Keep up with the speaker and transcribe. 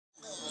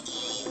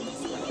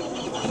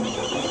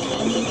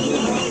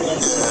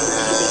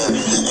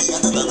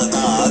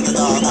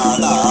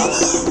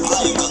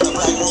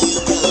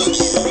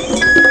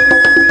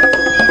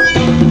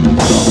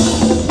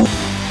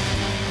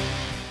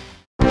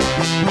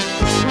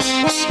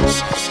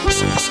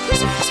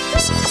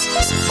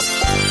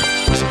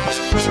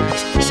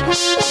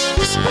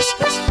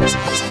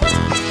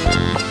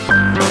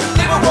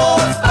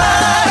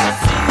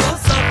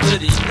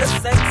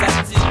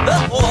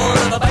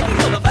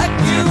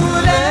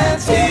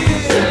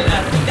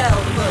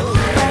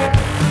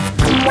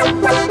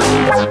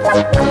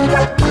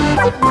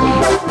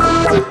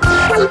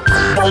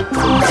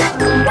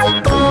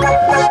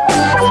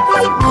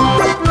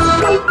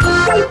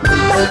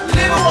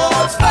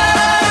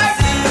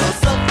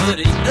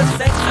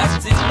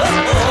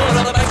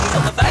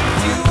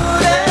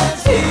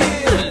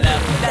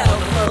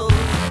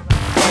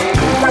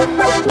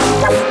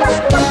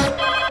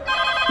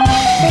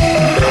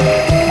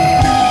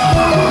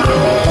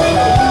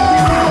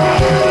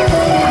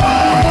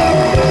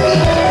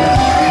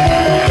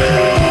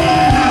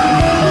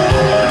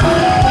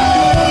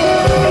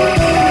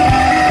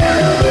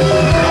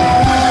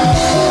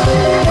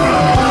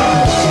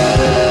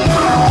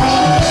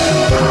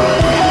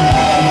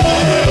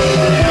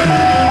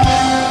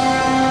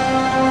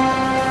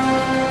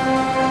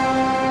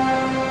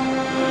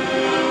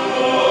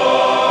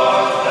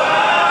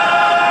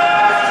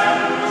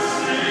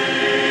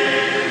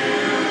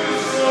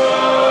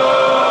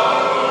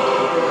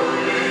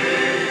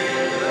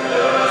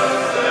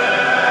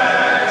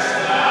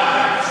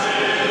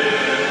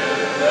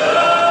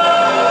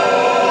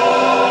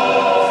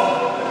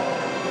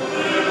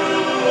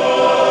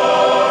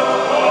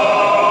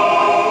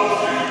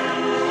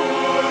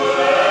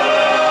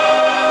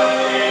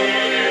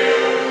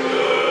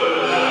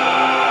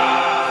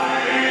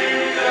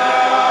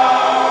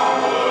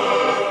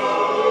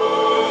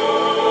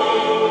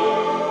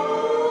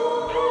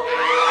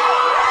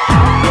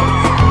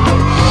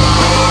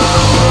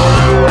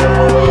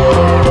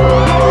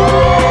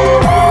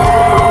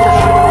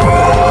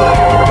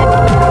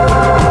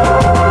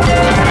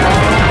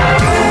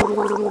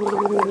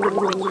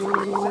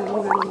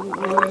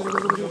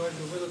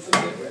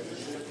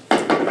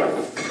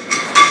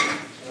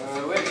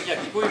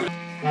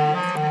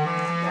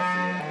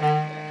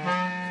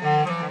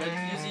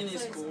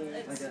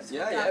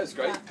Yeah, it was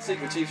great.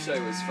 Secret Chief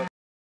show was fun.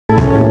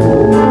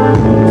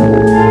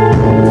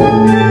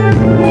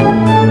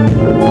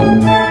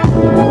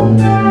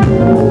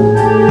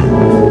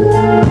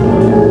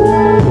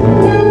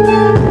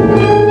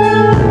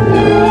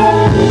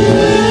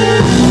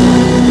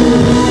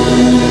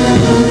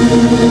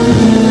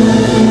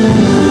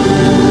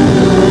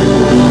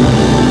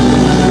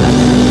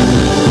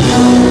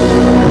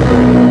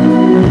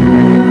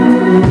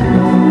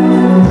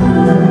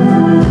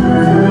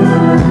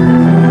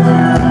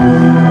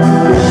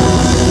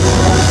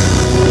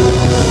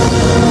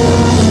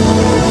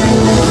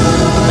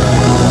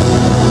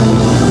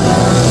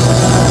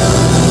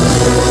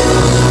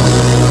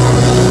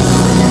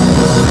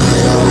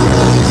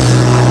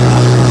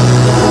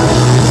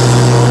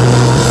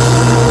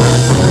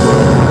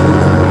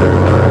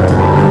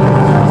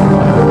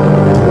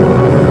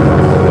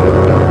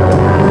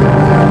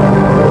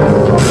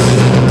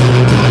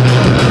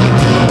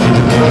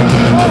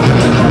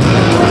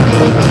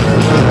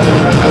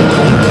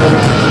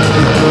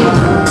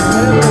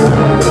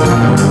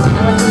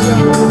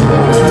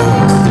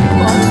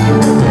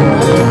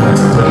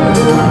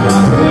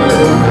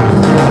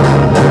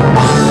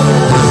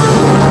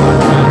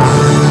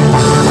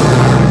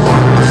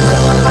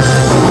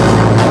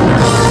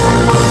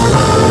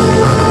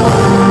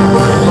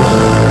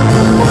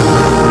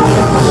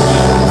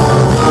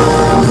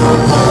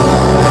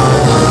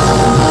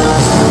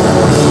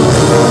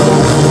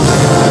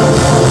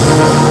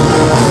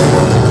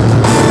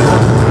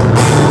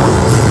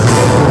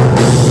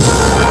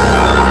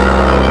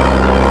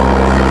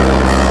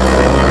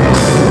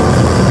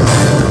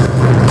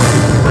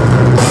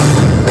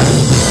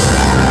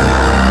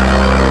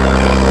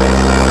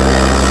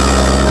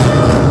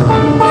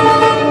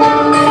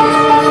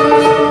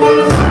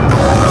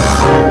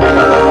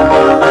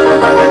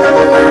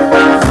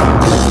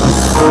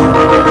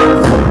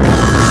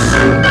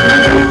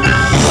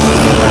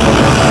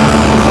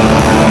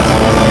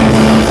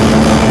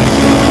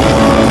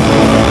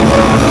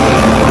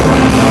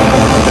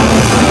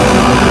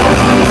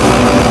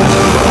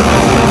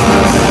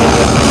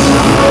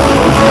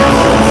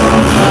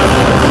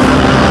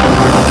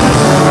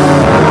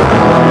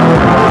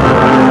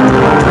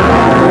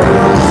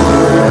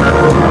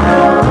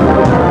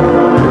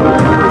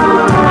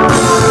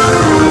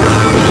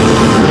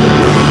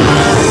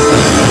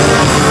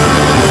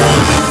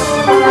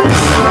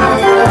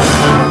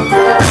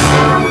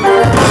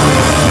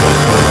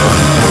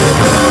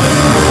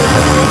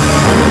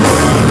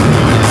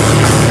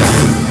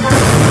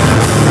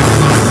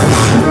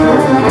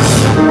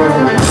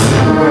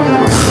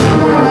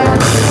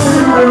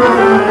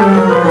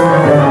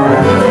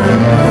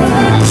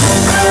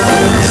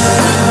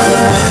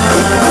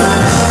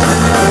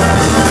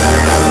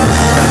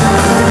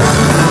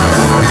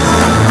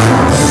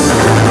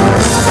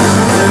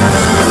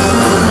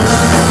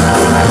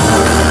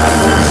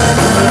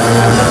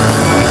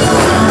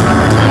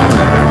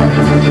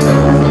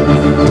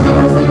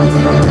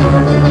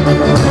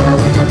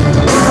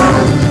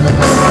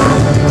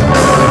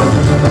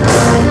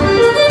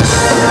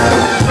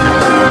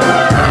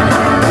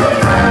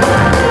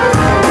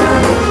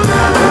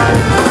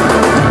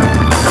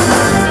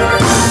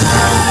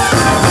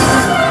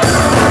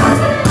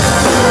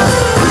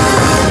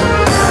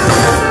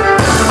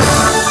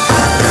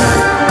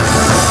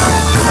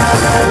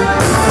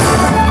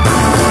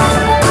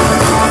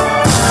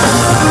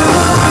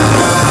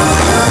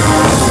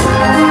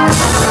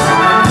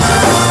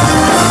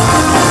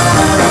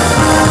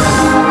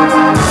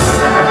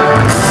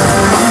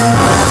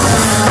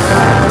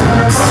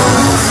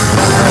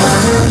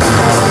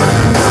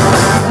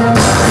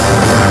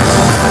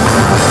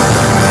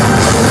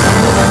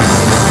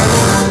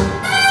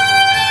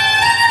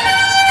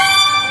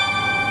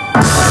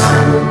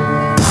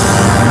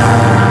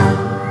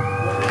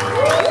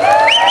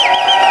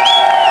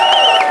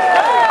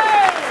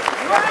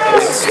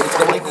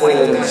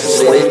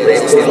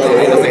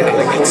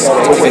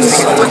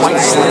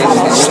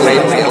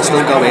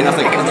 will go in. I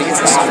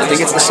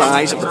think it's the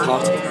size of the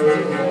pot.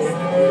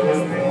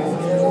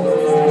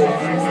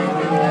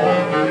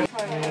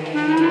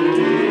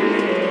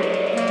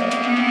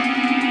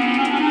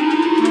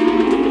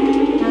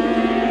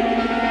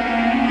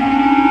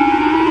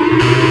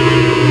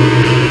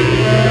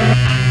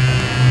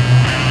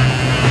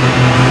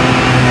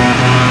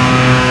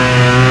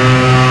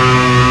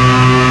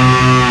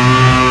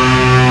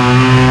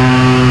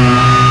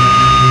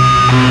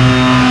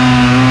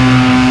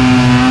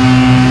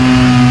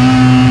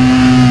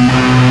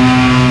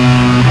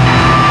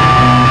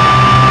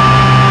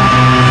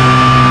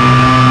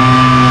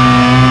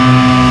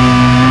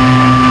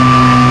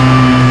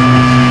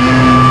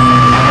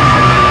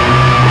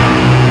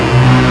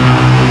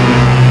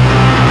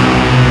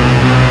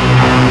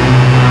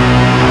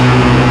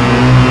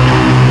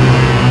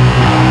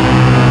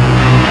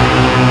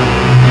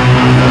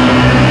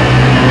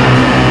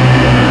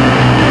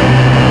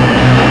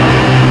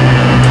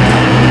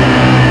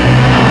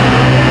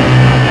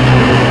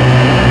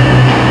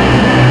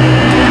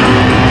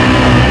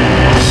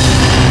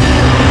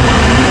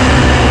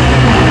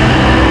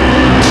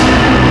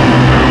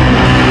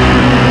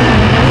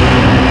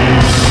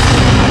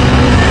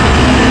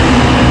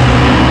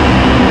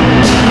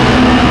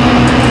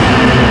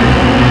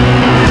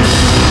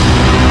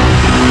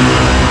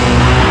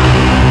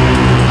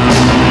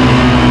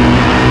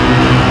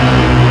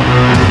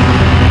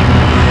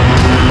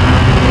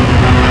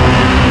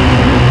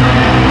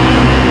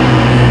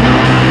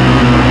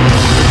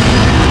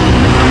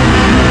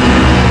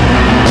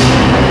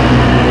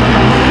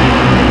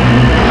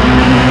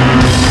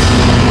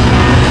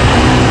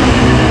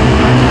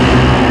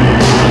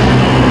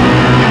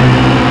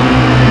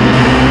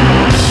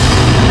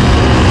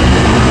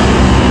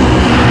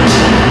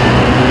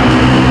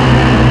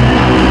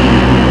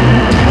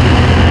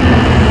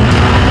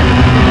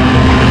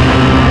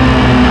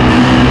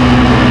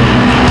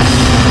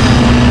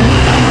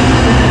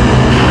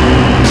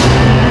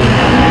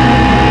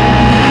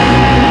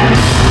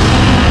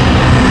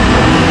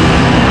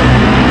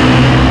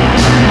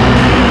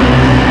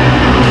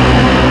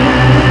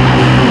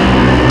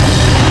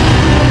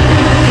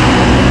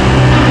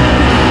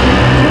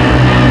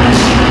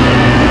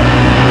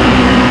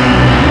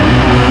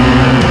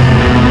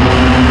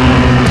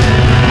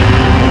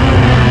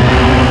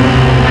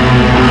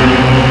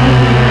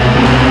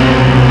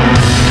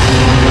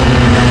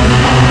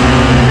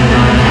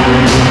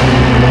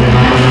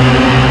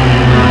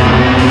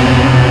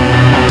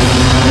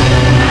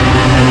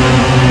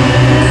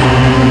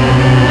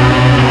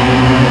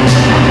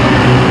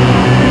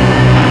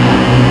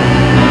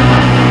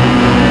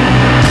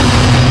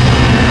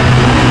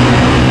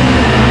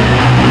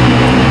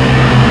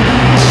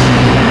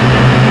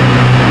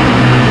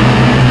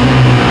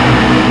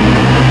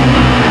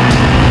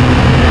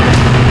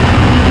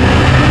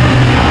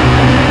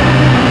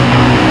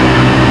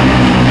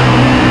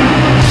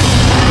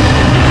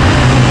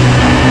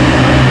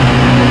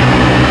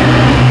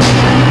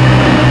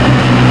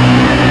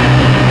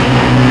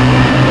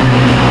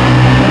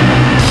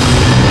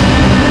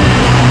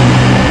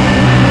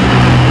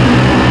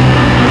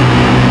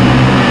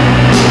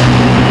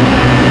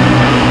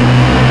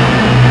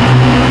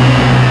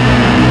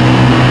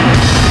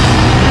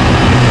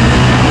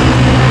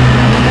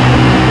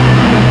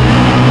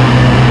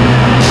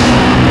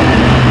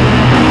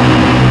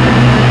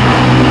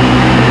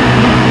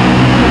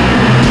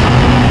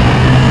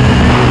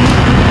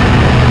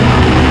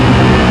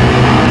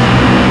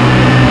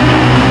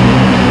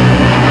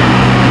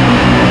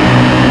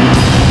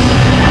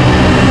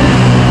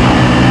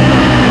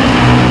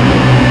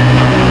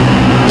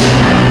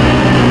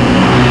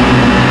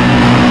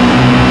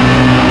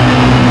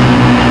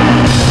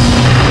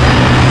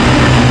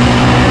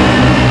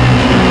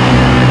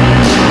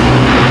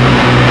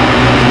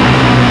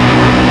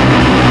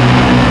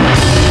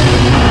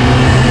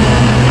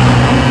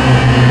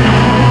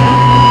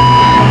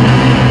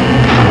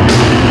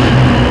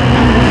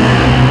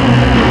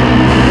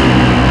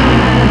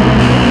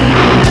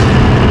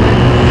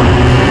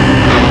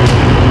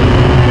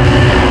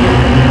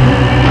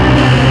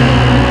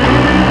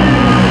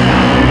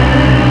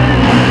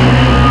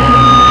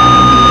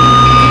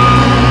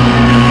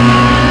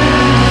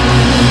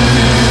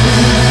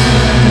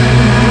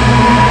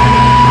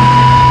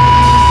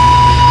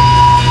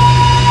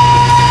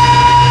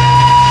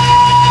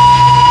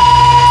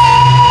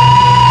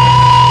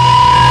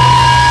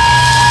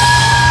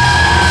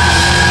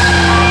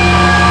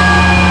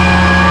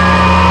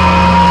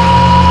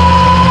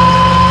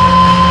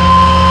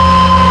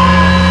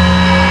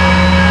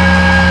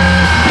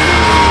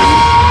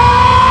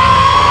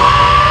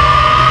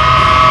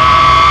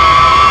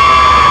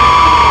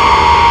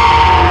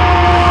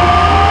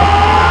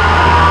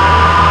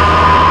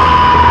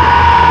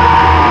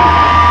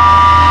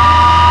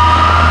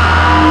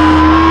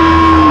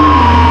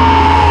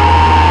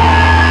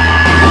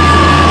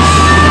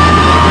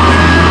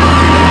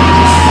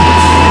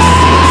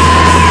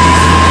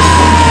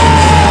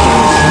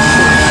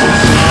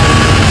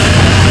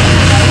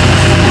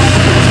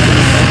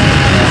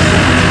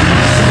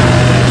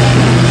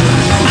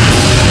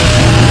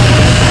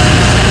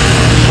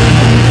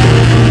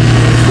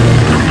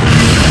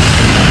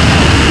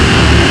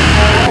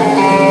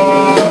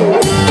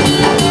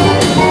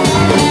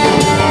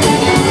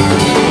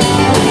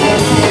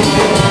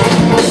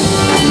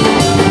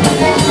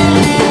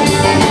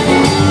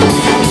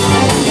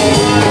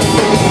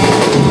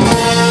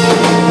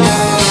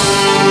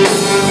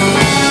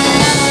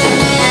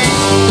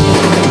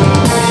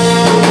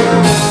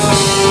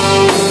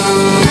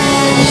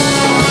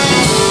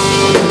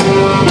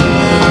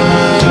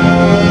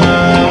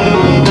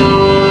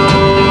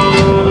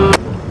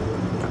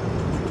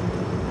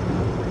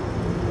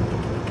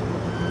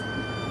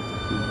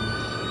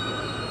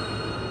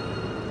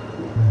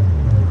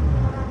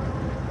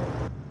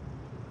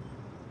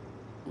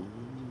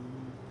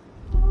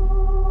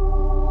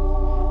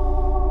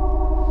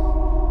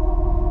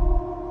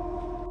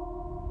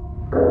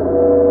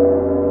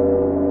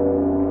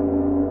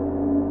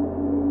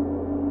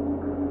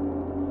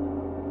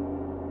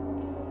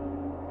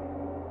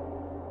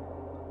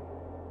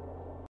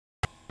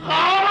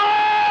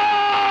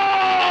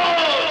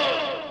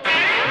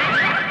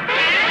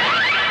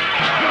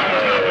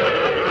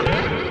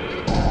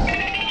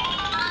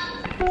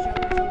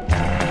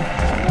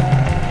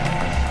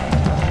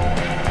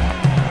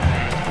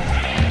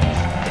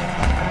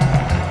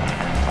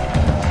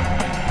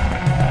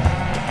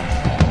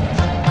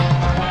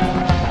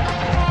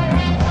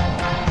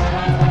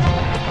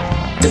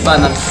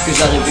 banal. Que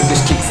j'arrive et que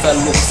je kick ça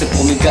lourd, c'est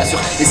pour mes gars sûrs.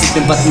 Et si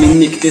t'aimes pas te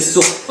nique, t'es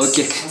sourd.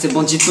 Ok, c'est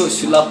bandito, je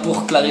suis là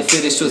pour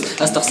clarifier les choses.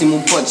 À cette heure-ci mon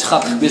pote, je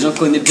rappe, mais j'en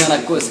connais bien la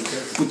cause.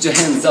 Put your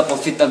hands up en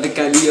fit avec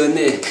un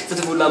lyonnais. Ça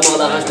te vaut la mort,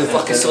 la rage de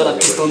voir que sur la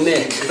piste on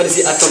est.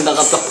 Vas-y, attends d'un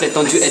rappeur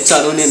prétendu être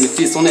chalonné. Mes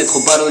fils on est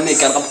trop ballonnés,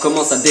 car le rap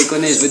commence à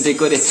déconner. Je veux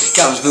décoller,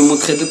 car je veux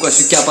montrer de quoi je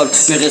suis capable.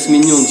 Mais reste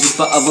mignon, juste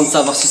pas avant de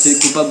savoir si c'est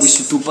coupable ou je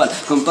suis tout pâle.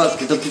 Comme pas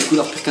que t'as plus de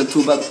couleur pire qu'un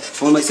tout bas. Je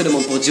prends le mic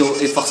seulement pour dire haut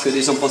et fort ce que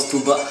les gens pensent tout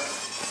bas.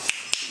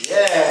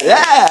 Yeah!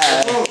 Yeah!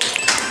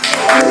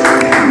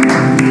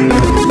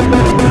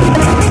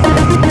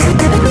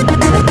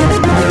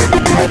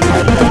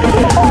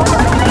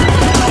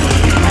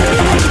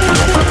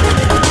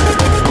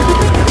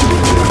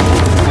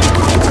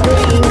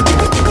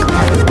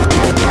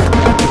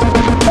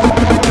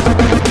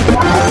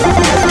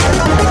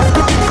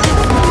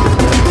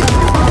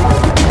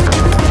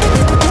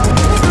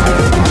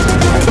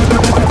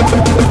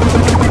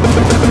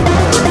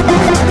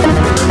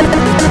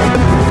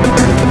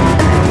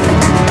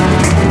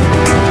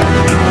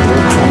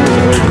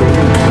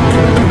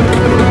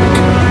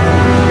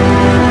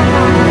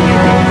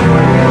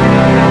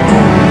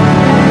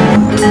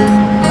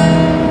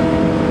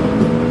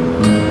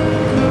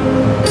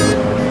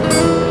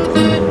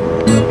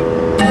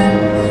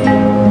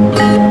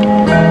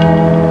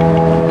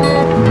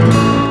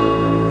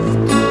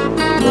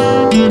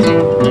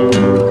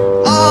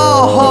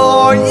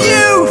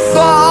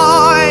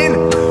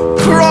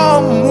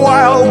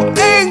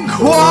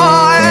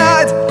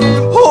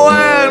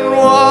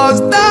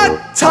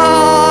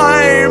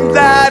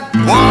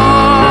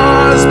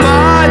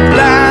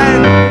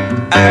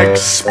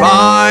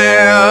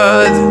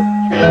 Expired.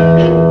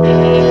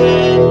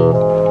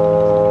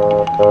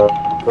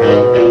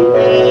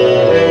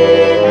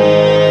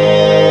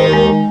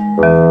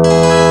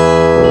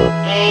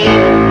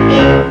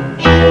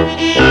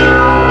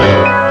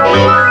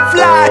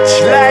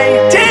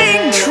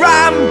 Flatulating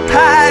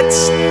trumpets,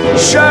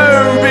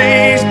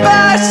 showbiz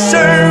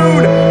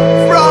bassoon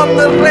from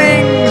the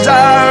rings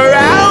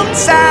around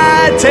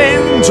set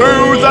into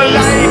the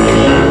lake.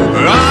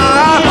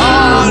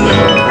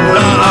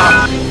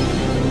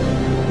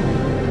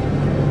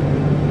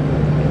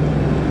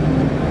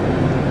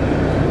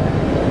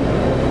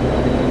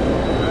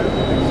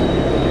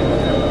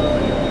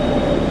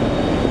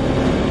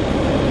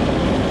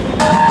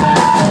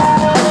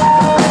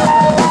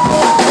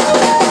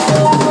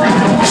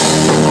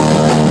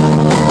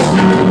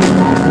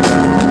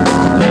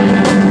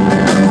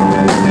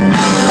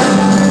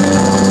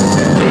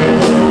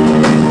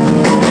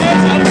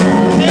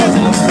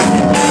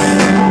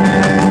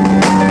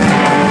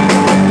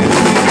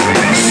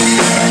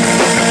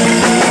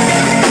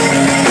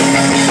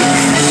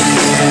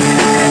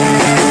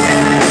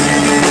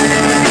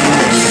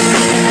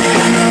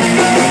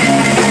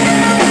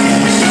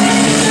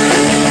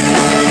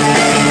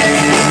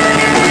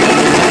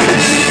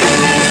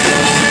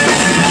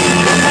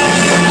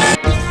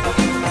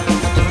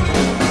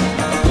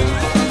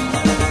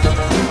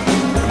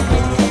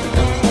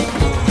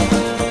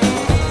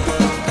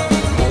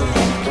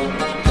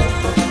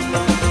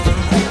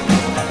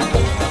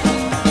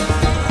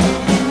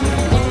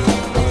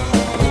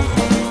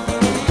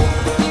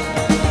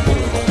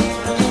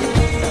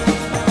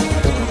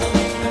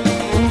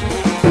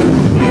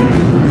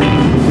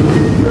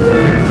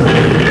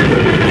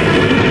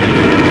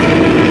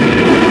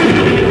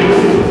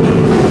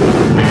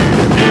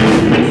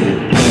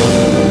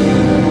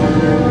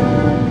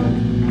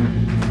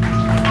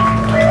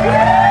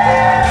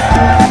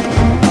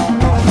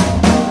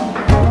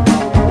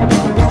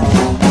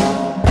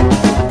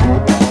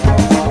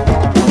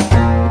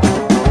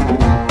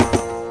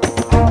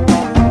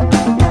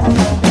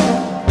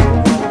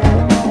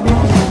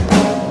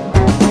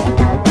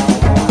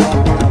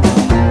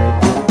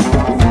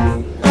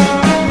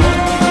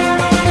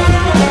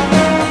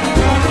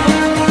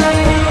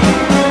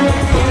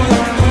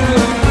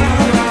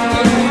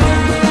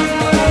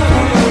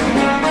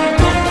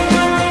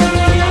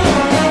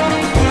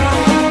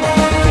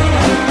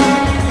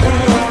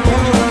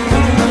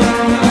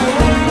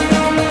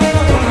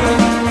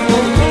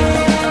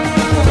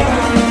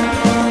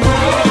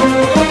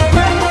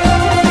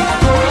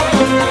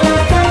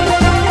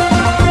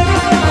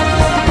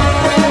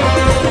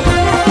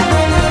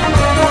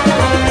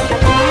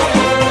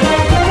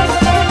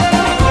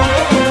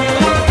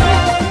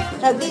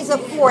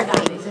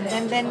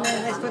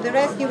 For the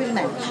rest, you will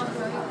manage.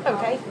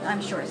 Okay.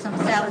 I'm sure. Some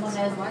salads.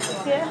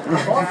 Yeah.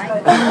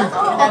 Right.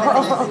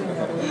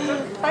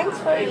 Thanks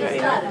very,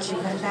 very much. Is she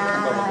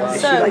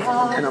like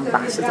an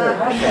ambassador?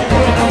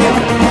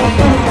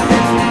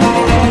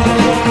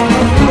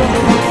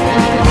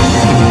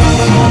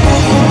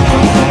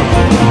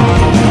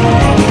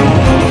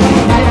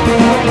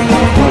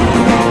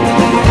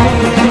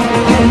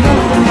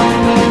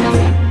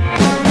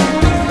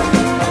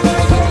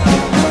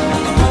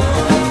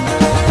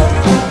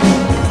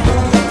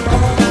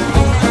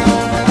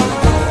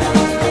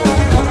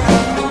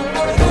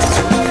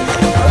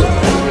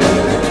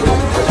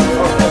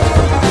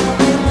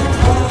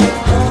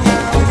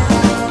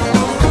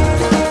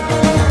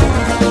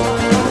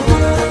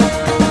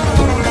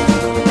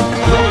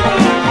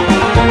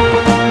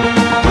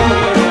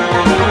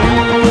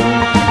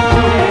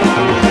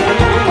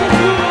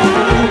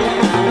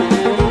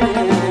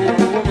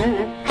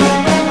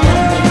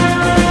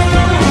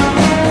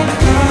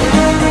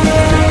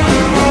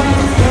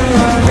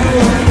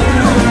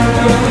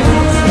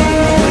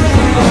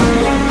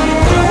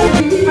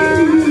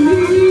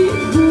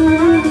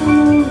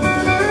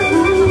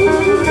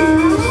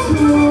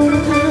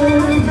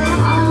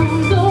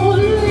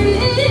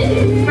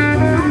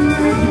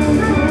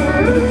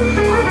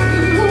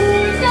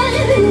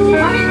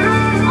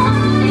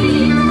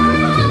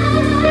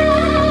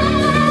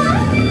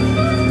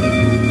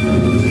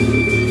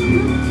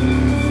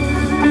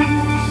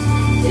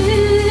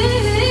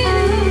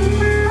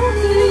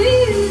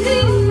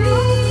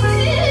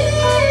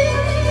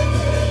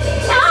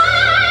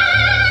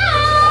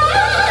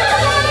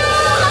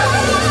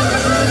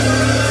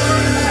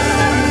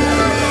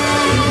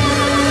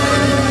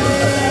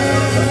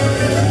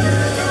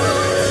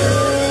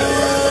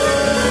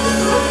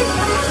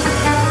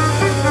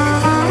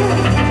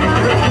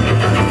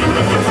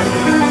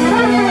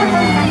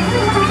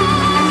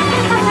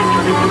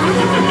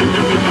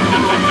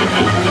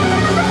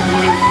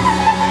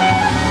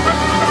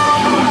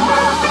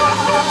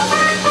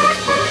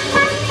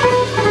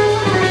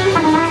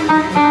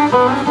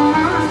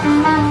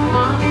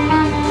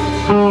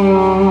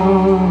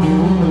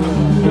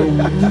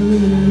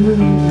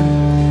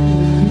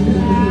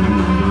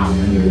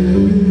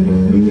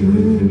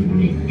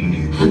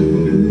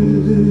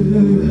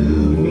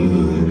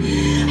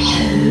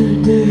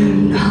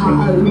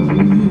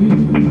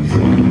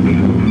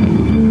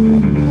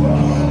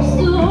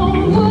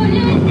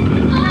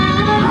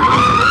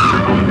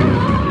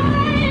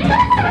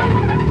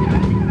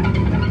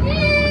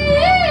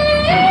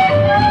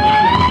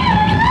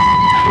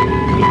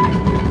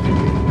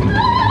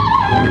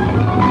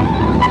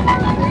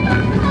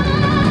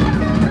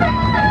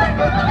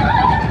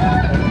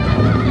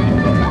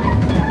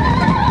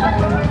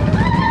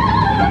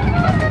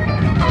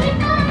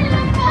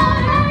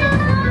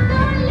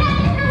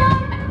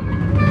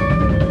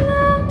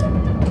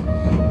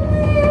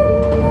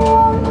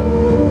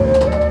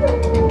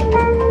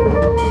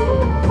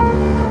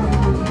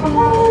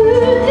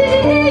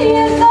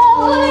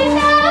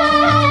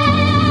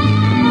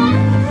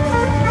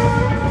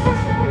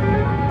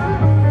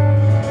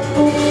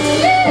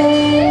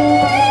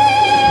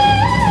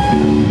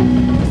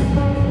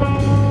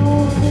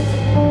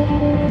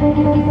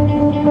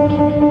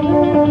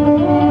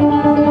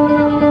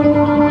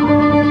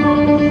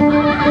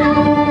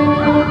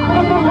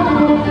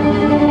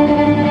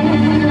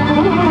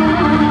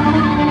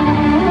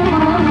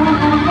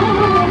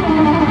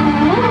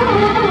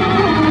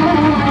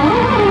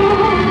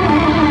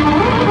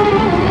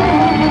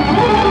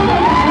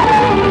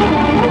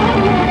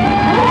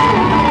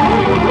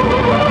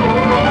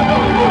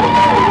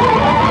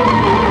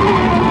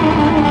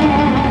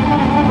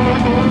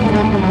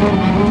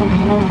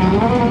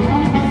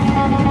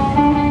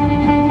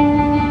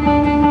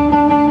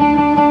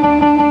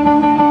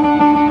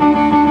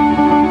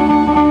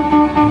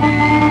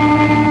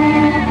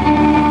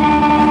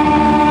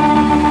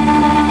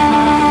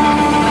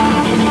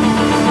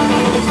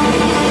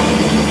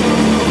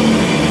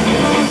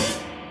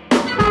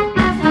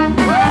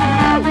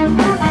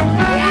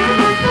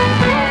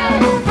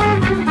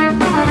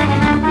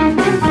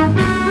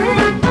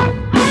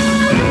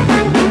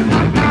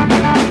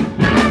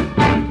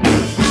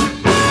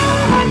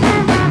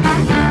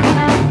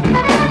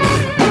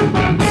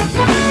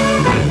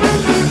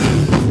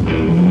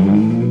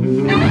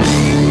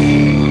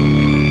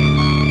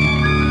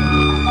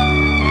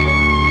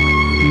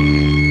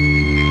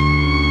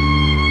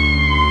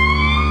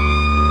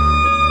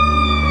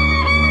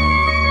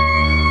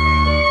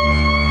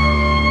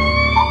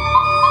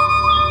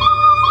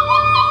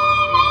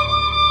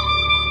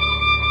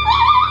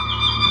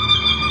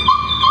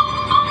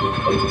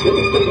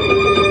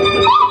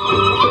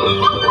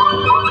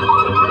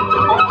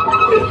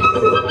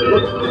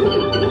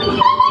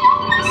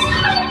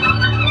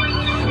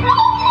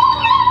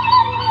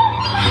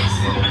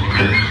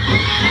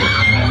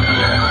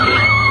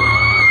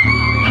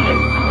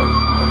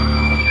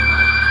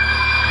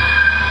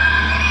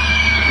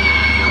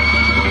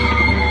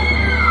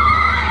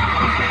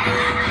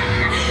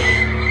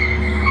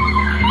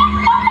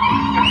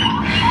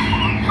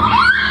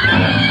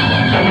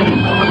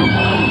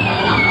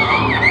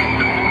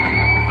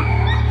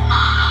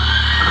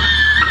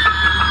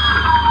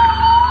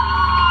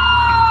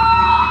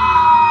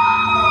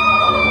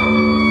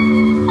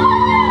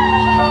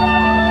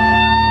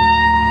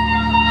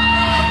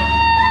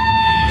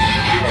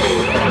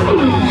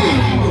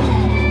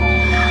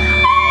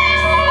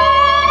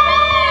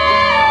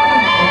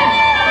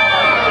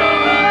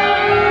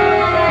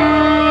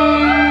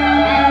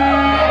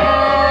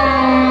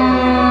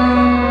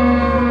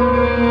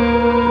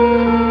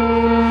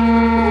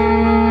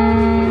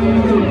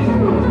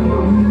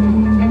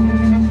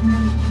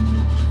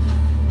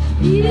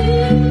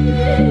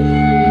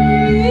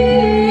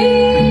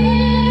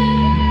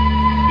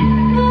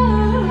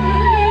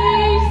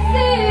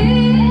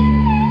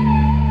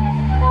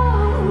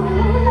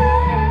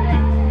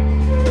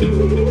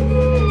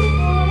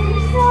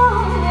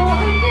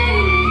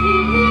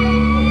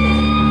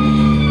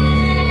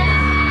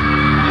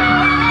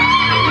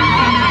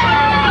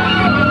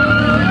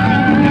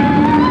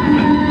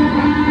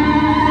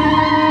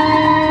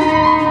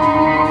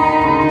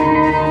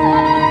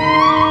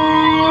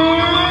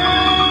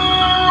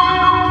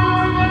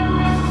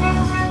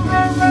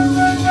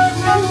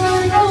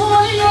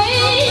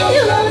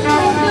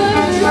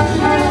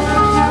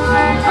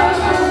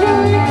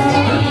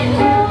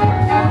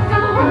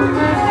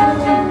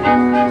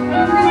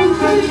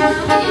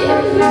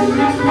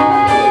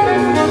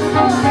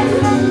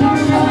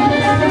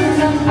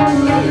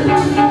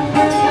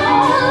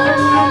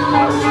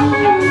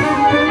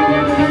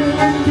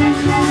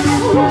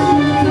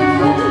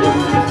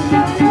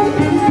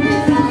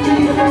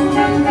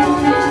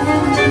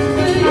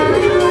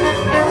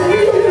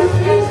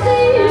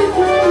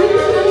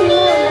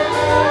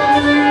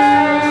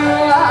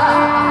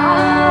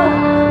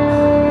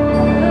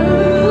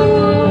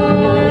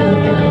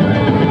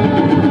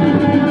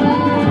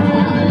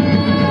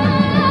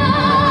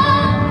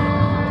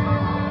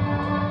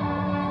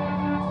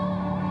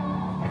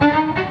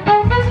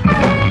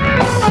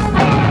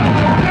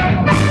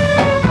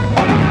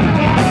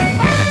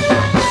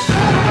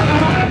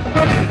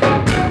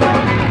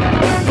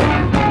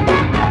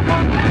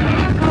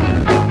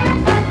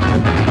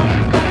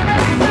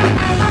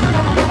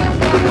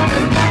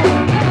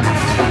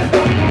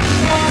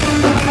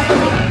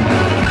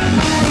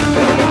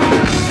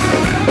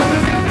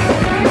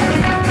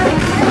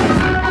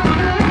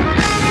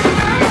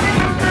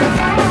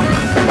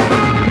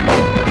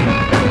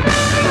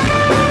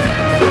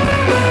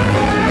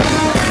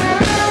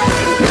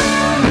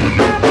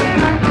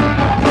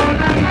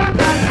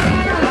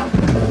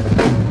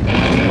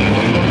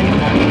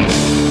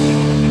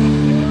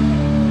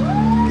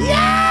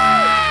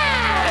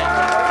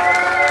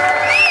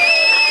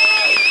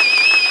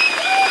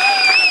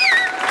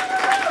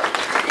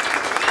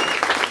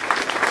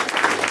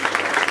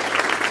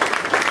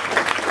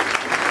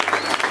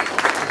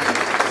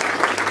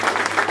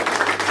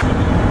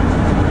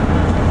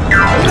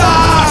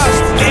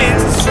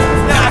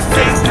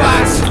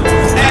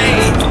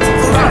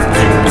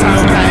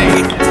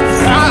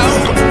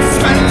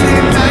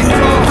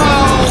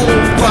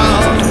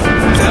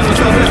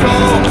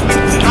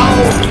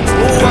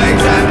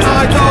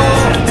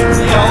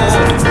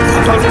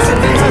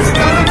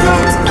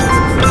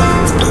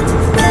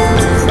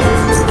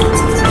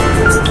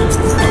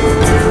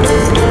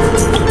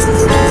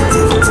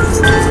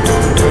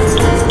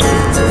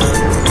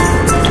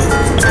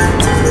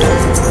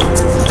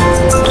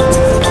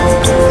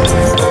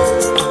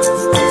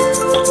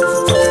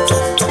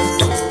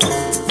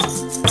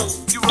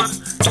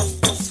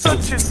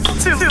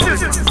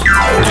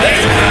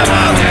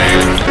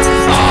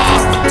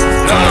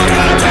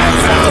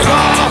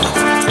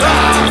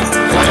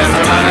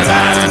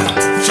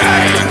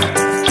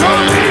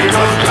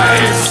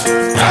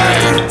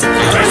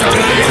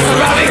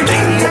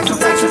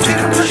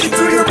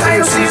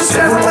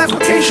 Several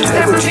applications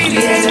that were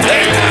deviated.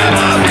 They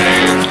never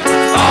came.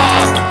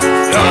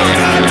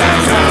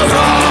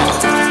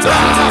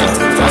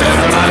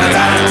 Whatever other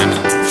than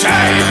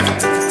change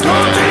to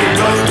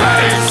legal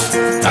place.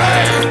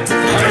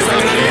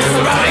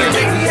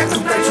 The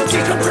active rates will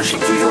take a pushing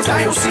through your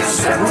diocese.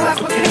 Several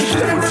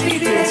applications that were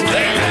deviated.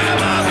 They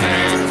never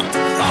came.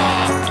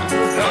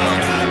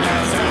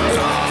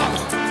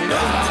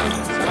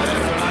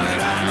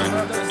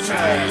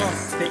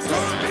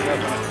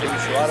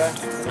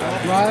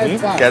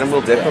 Get him,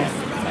 we'll dip him.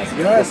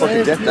 We'll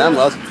fucking dip them,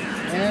 lads.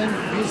 And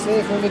be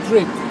safe on the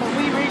trip. But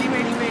we really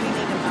need them.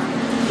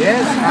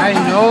 Yes, I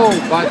know,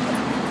 but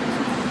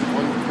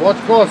on what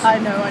cost? I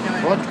know.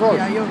 What cost?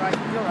 Yeah, you're right.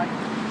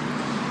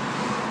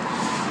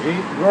 We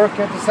work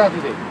at the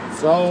Saturday,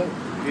 so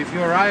if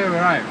you arrive,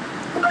 arrive.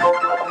 Oh,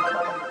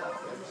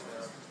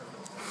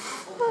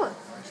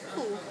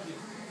 cool.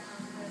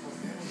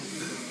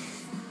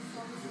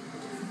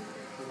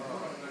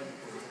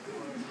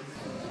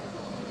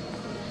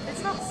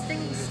 It's not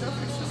stingy stuff,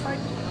 it's just like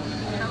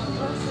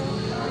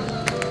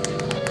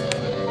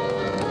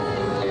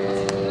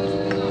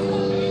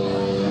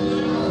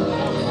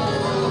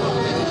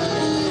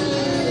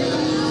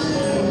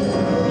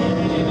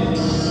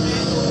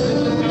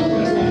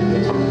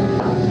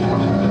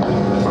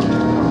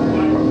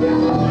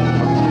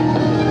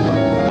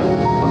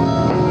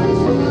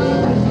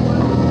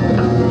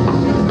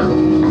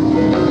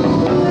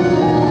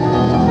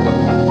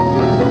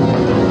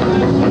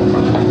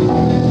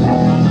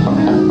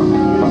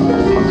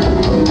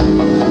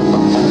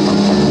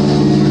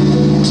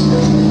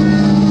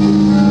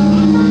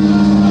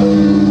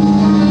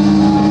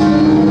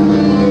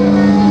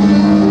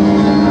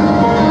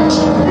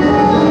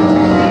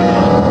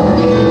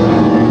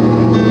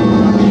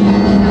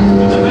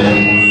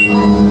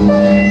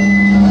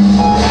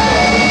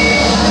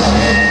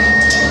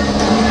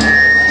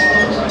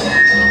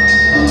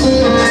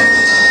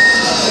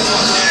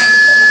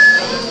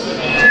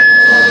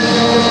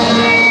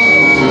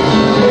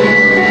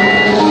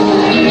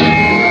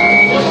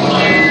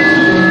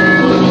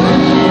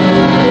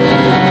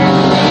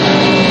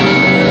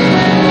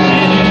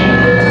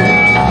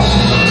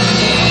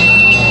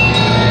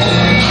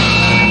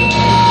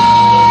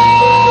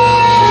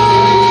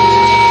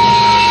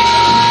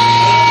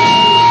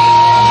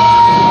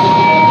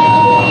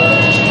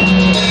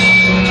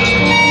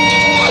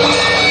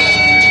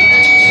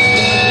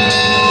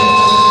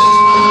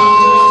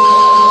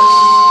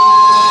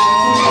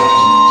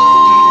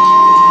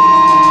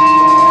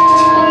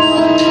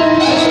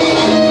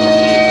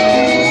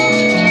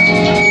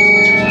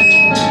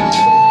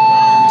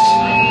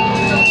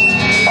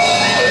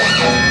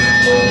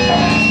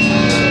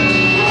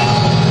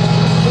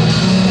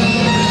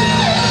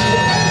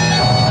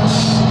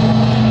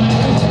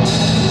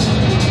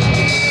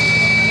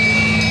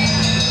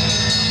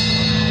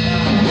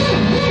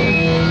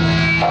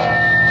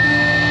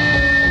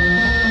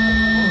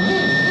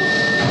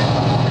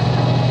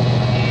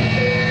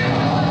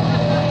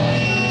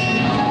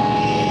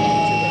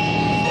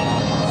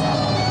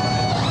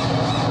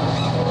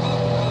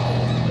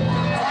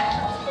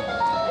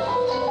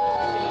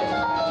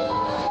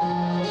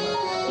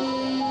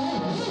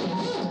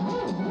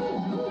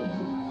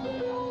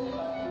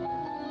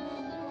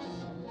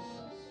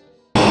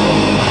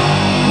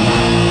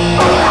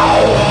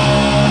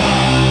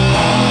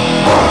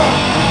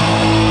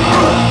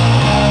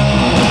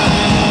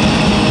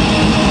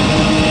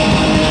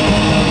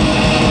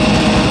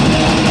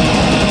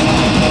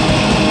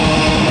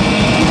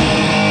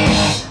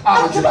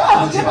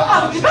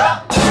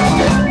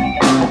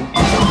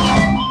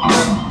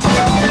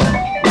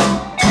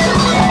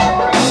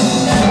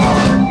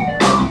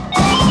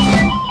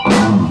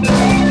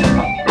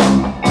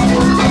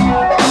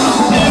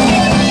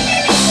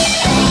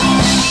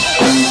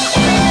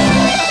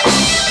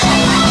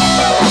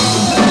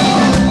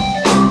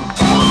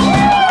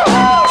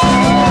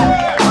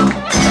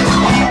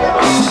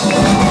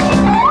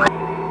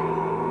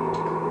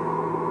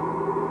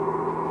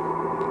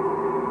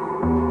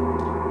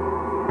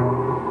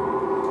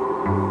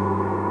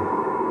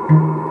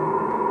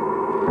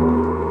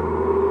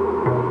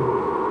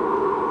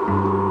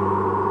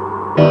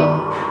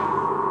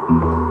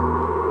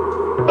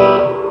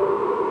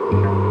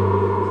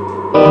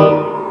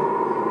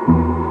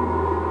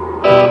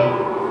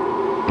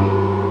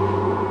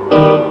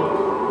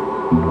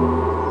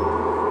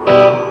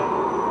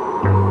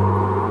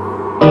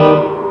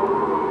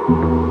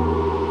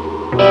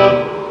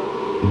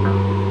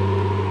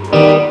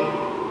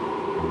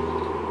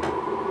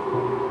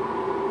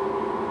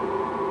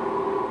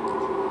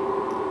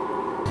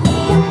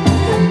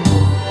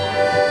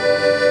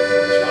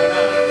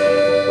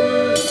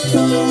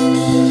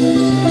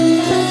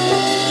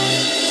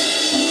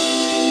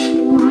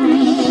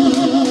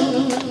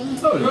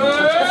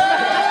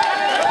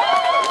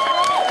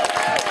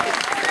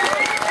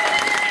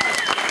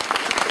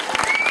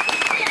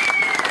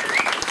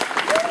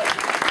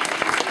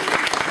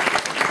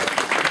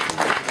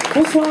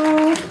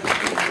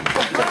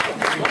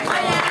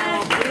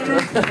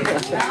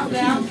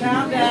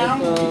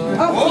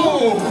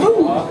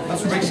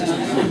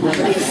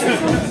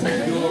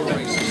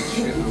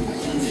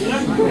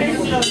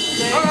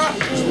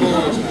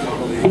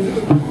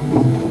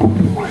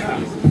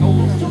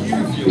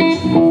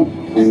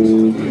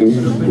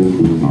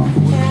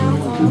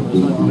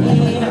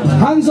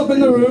Hands up in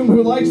the room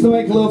who likes to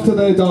make love to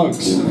their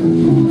dogs.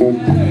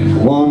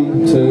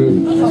 1,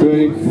 2,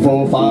 3,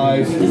 4,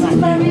 5,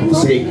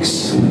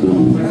 6.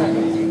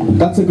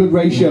 That's a good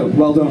ratio.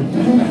 Well done.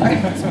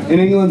 In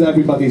England,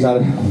 everybody's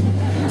at it.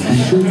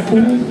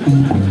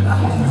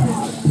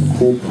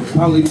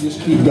 Apparently, you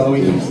just keep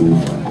going.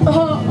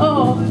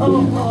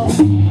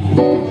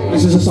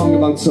 This is a song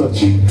about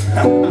such.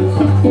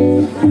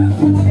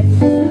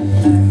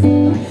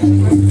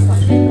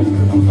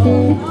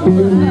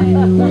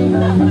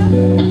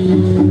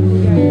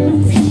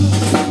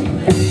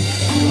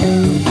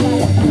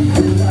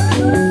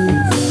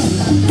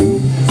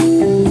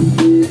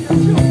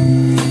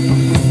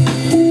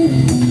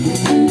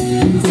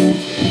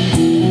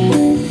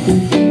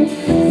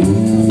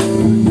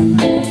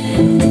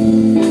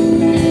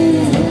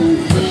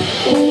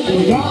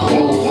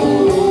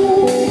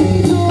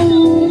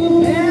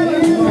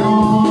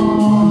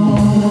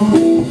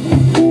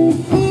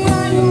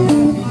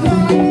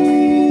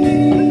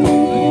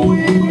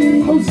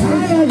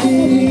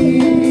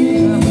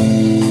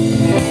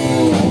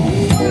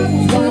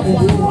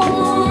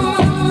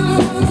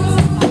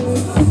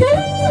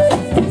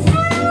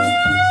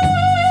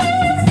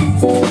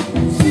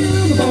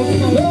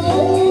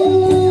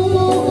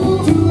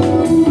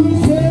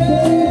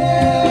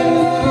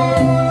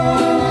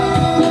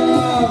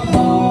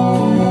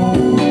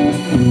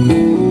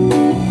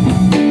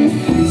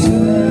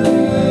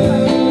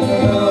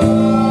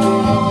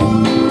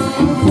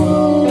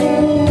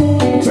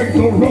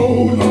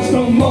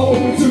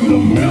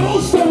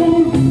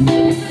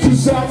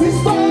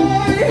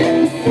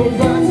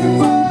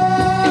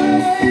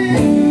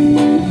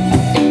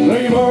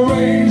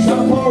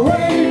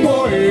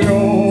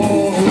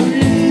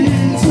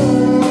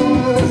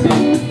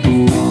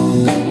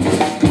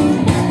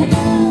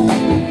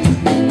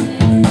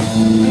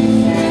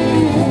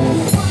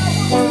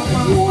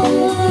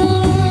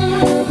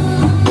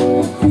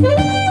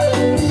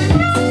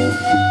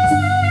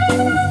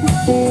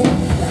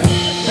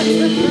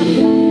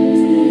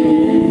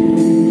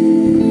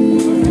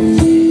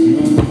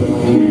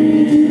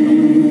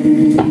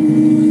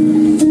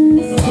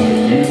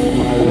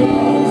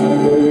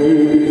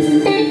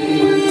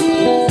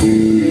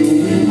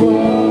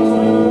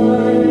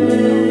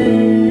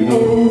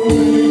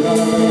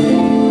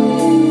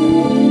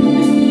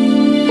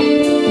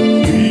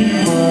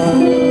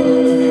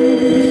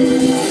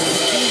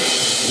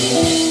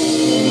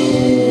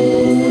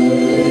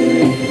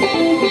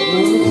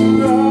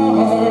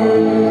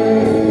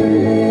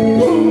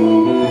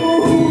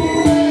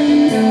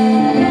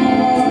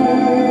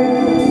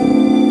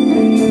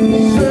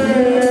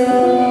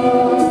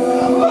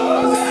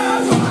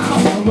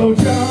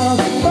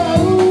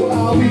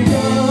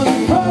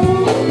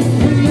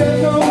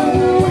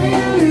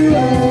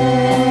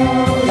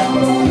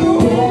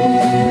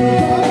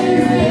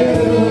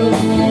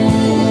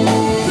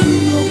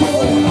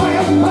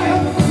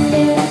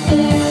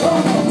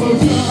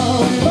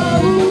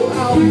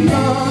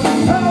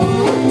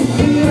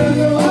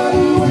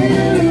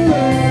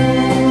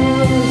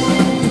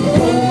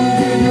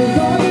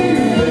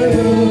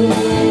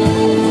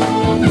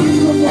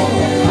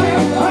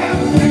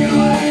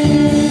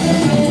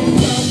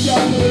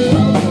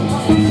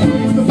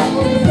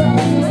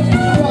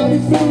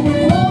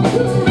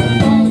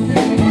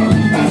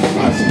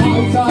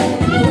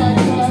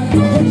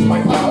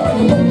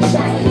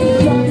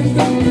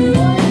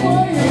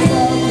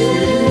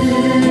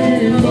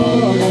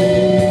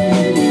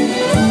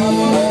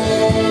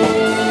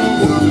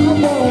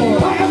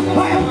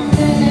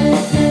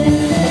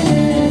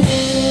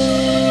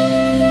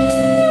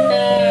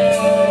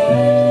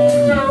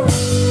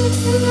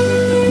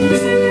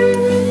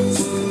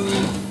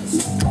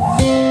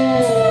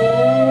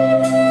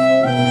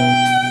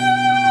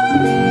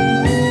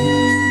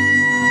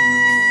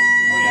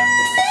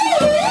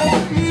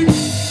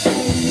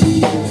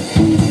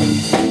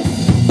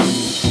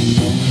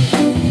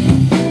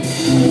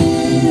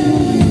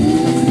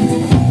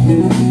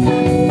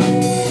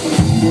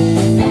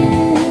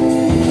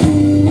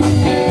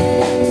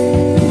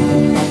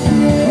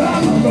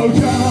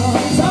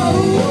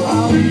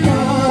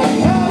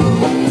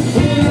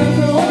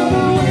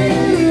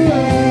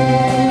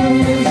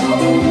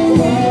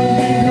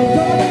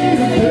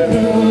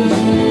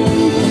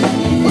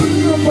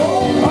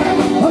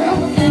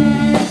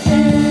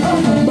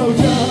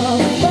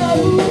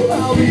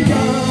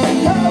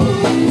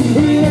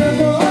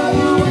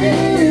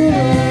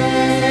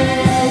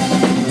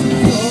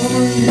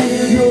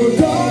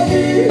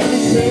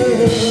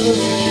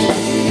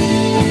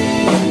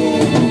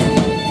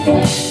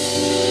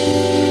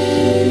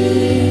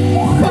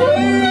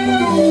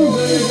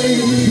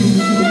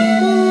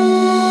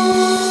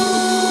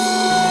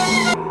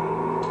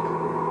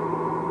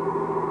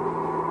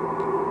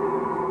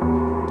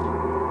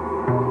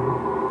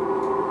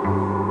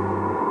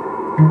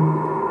 Thank you.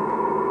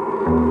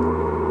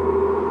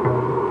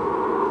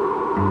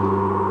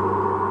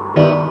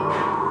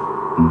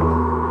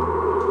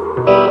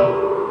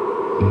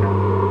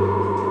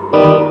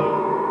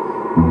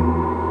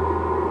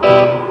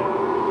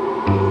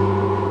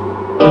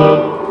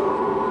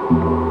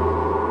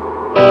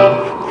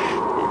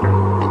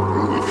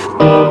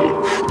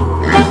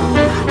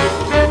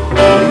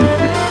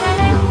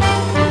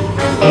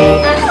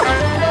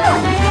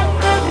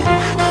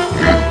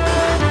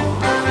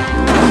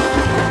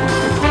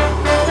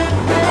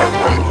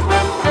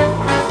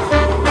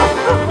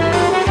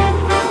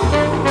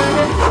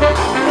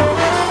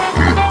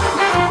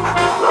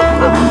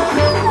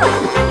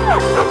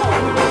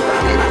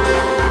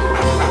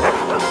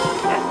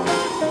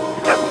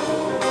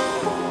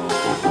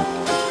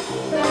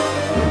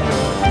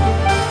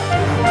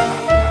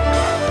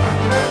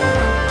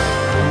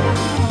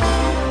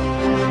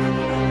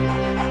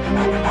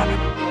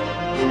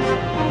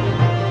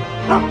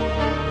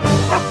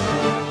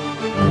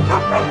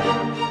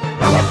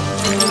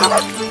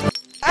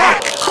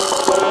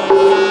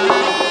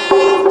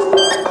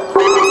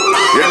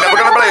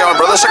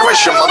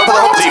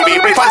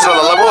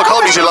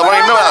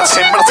 that's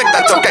him, but I think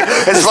that's okay.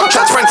 It's like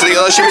transparent to the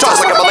other. She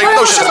talks like a believer.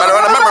 No, she doesn't matter,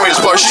 and her memory is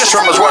blurred. She just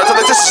remembers words, and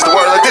this is the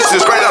word, like this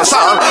is great on a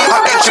song.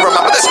 How can she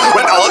remember this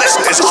when all of this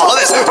is all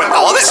of this? When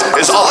all of this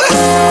is all of this?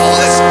 All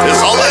of this is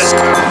all of this.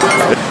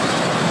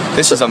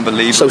 This is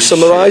unbelievable. So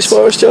summarise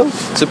for us, Joe.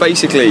 So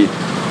basically,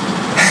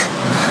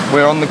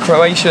 we're on the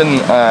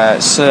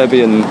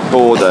Croatian-Serbian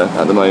border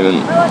at the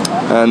moment,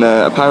 and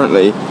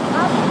apparently,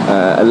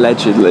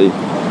 allegedly,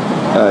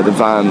 the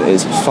van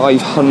is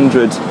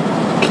 500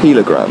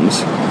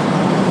 kilograms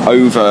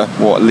over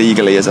what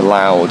legally is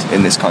allowed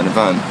in this kind of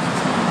van,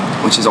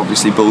 which is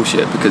obviously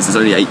bullshit because there's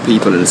only 8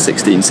 people in a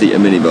 16-seater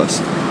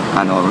minibus,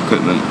 and our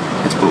equipment,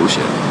 it's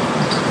bullshit.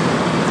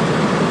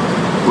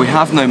 We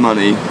have no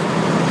money.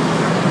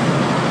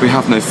 We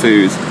have no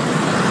food.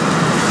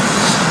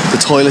 The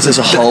toilet is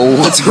a hole.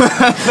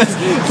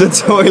 The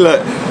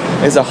toilet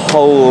is a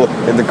hole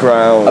in the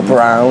ground. A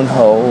brown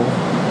hole.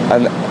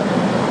 And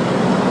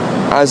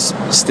as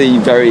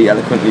Steve very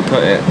eloquently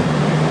put it,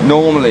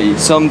 normally,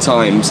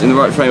 sometimes, in the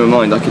right frame of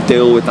mind, I could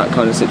deal with that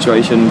kind of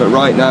situation, but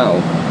right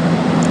now,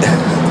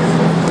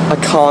 I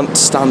can't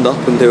stand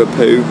up and do a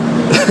poo.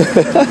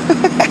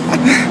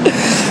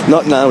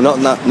 Not now, not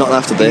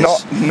after this.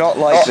 Not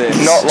like this.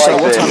 Not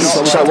like this.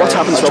 So what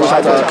happens when we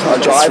have a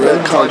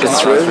driver can't get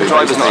through?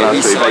 Driver's not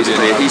allowed through,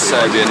 basically. He's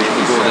Serbian.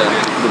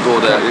 The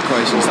border. The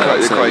Croatians say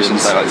like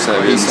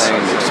Serbians.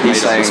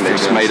 He's saying they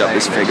just made up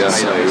this figure.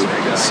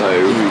 So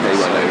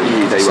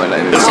they won't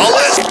let him.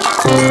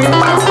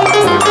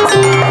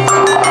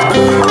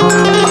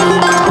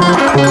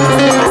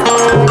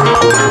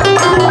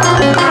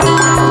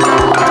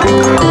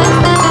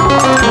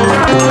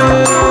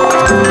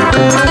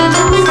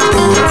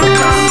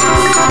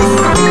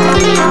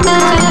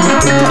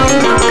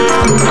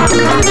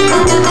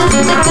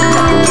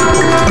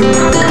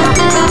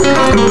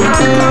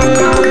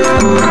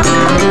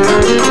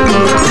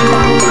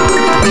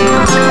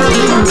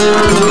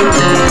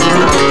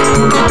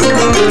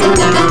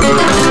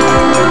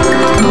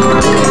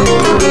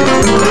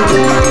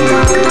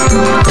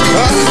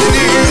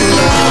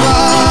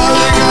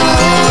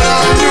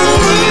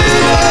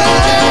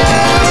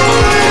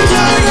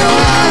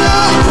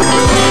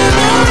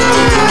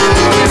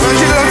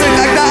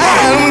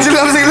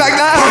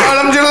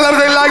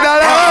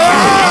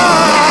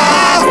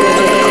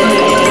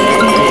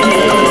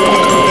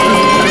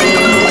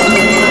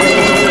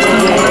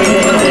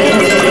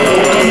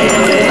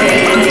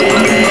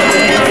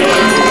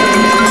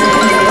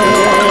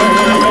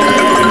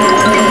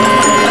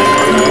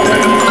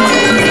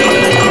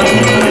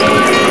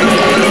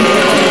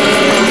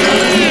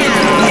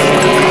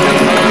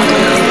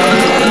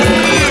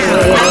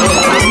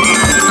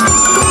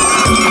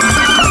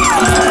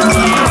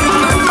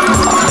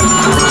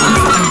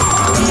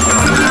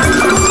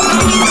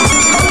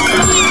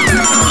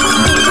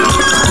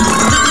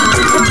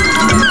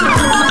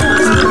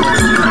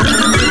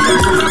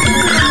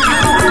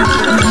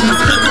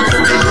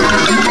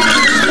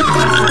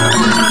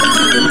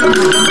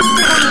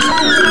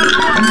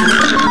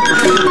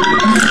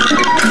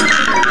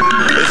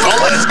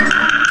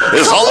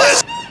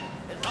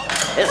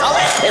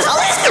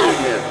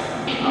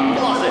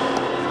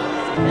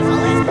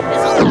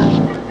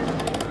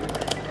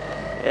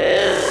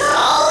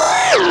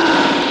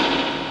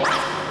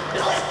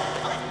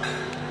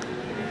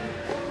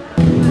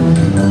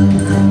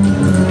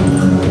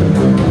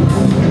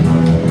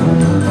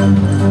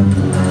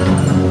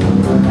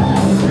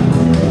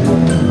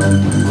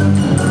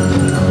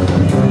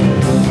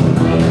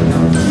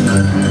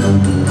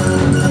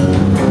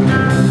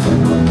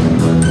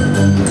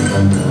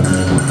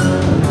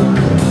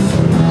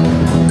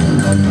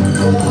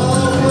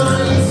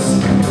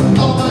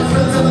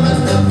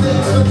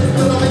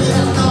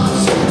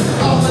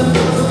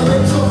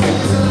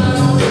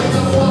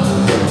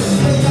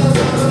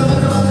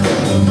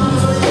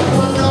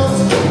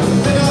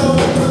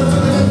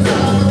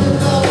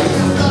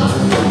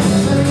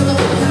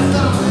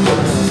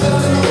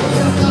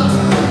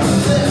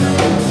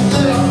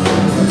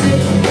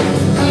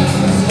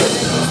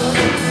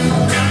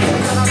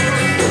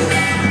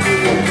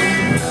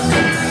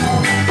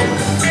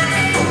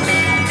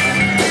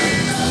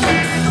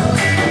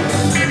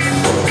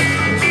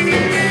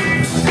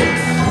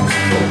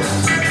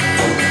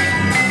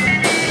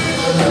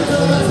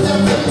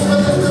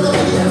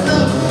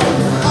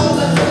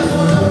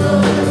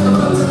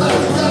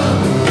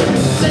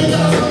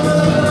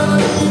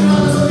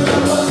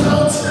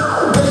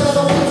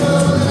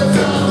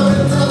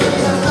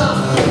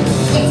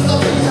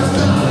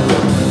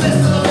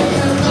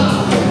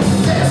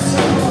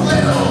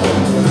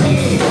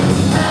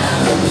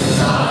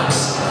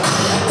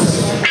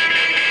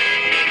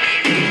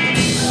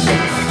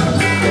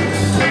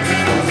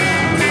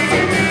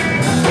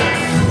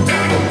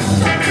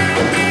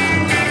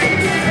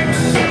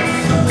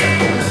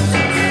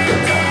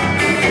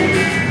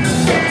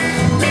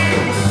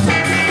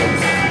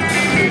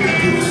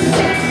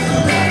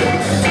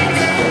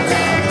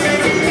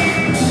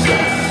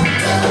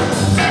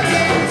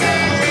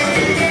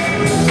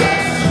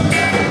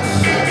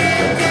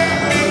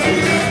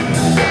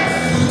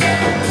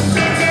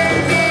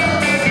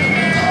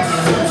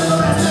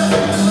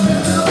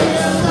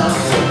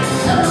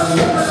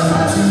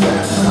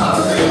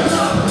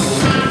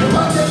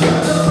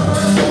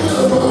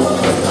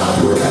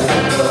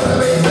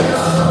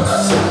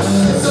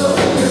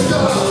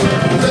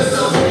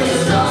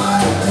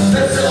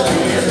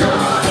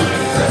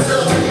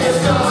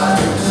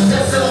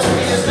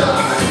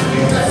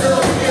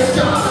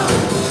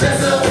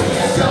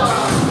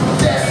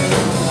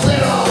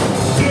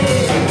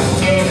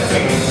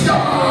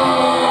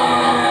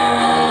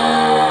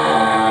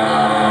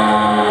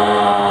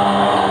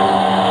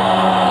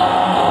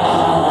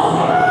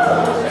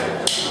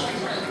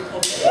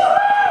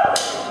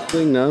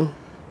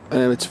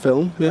 Now, it's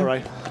film. Yeah. All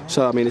right.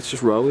 So I mean, it's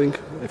just rolling.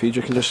 If you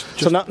can just.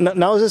 So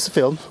now is this a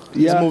film?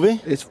 Yeah, it's a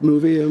movie. It's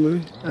movie. Yeah,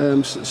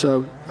 movie.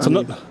 So I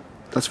mean,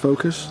 that's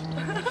focus.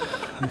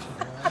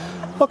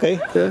 Okay.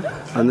 Yeah.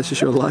 And this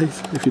is your light.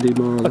 If you need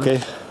more on Okay.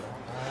 that.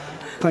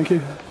 Thank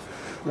you.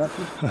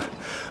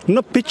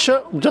 No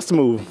picture, just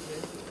move.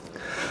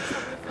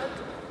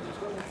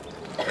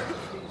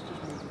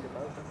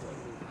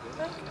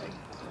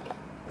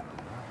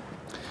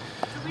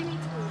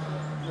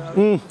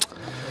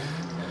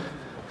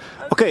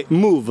 Okay,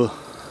 move.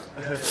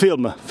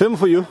 Film. Film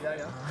for you.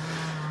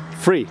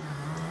 3,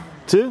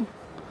 2.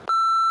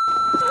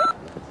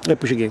 Yeah,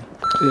 push again.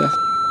 Yeah.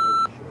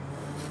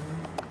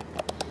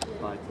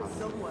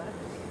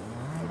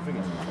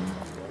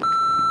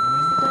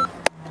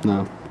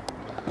 No.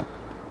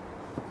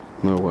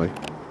 No way.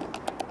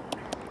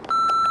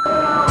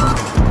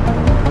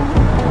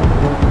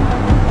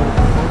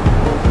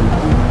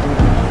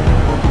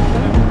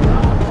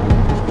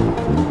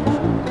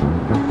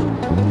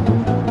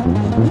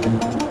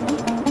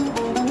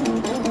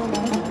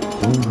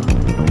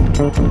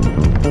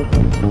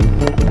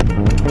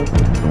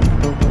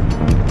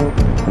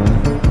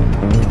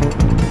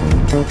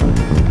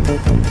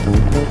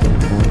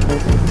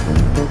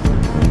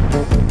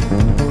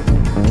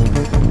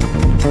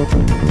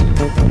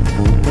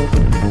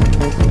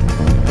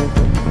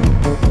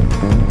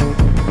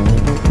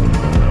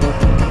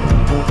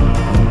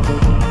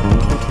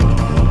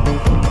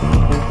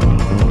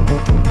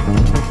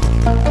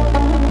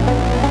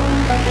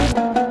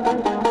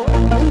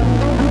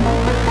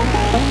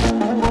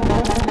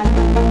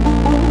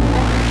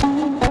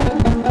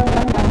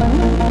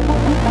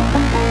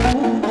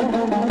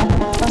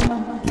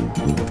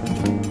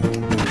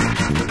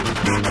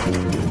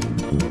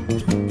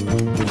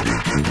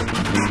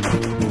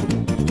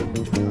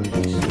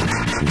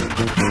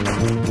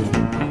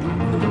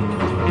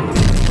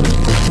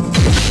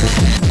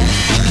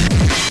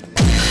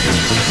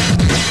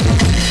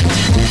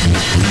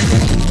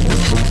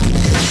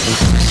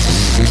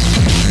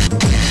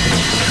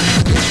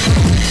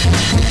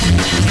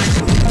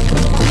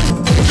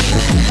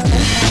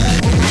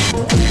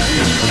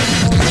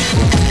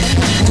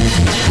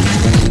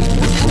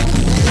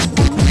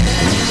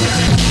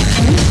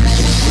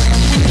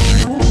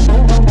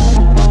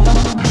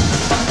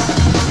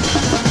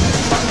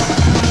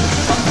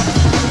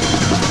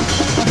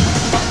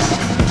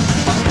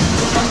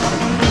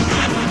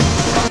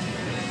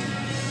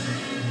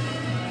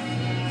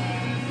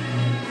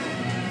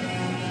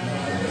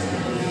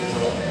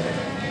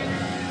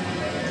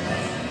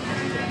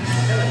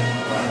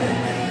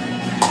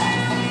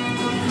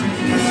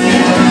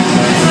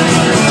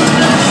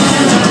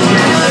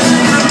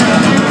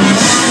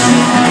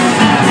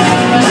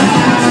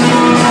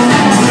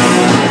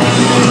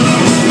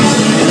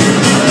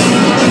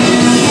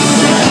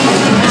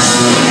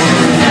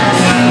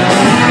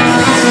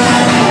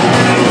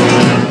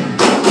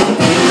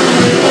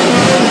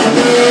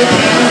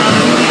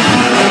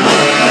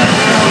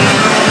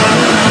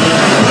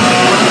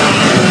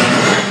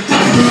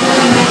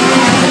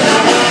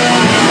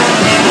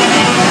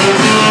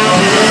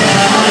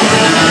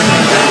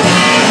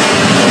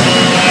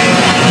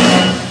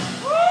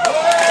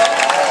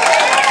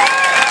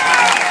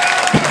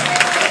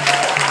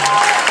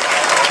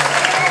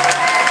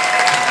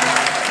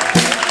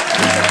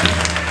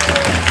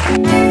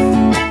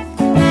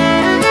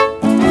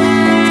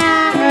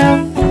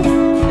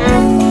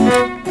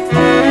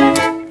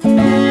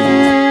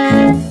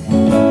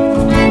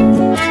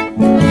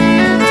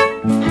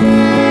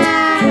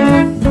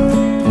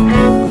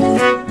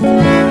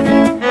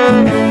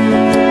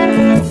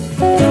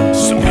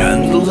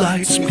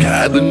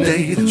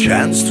 Cabernet, the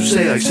chance to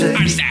say I say.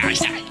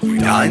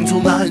 9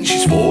 till 9,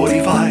 she's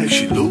 45,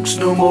 she looks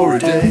no more a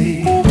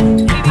day.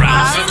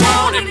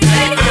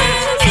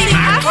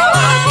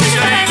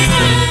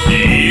 The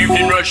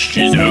evening rush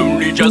has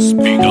only just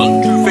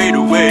begun to fade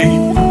away.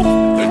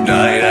 At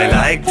night I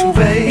like to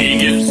bathe. He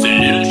gives a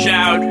little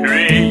shout,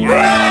 hooray!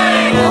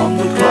 On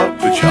the clock,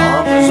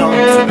 pajamas on,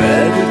 to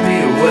bed with me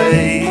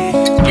away.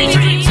 We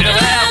drink till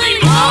early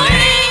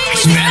morning, we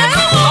spend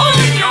the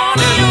morning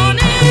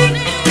yawning.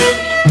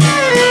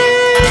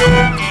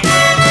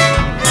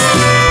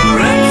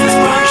 Breakfast,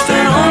 brunch,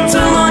 then on to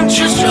lunch,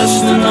 it's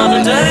just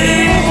another day.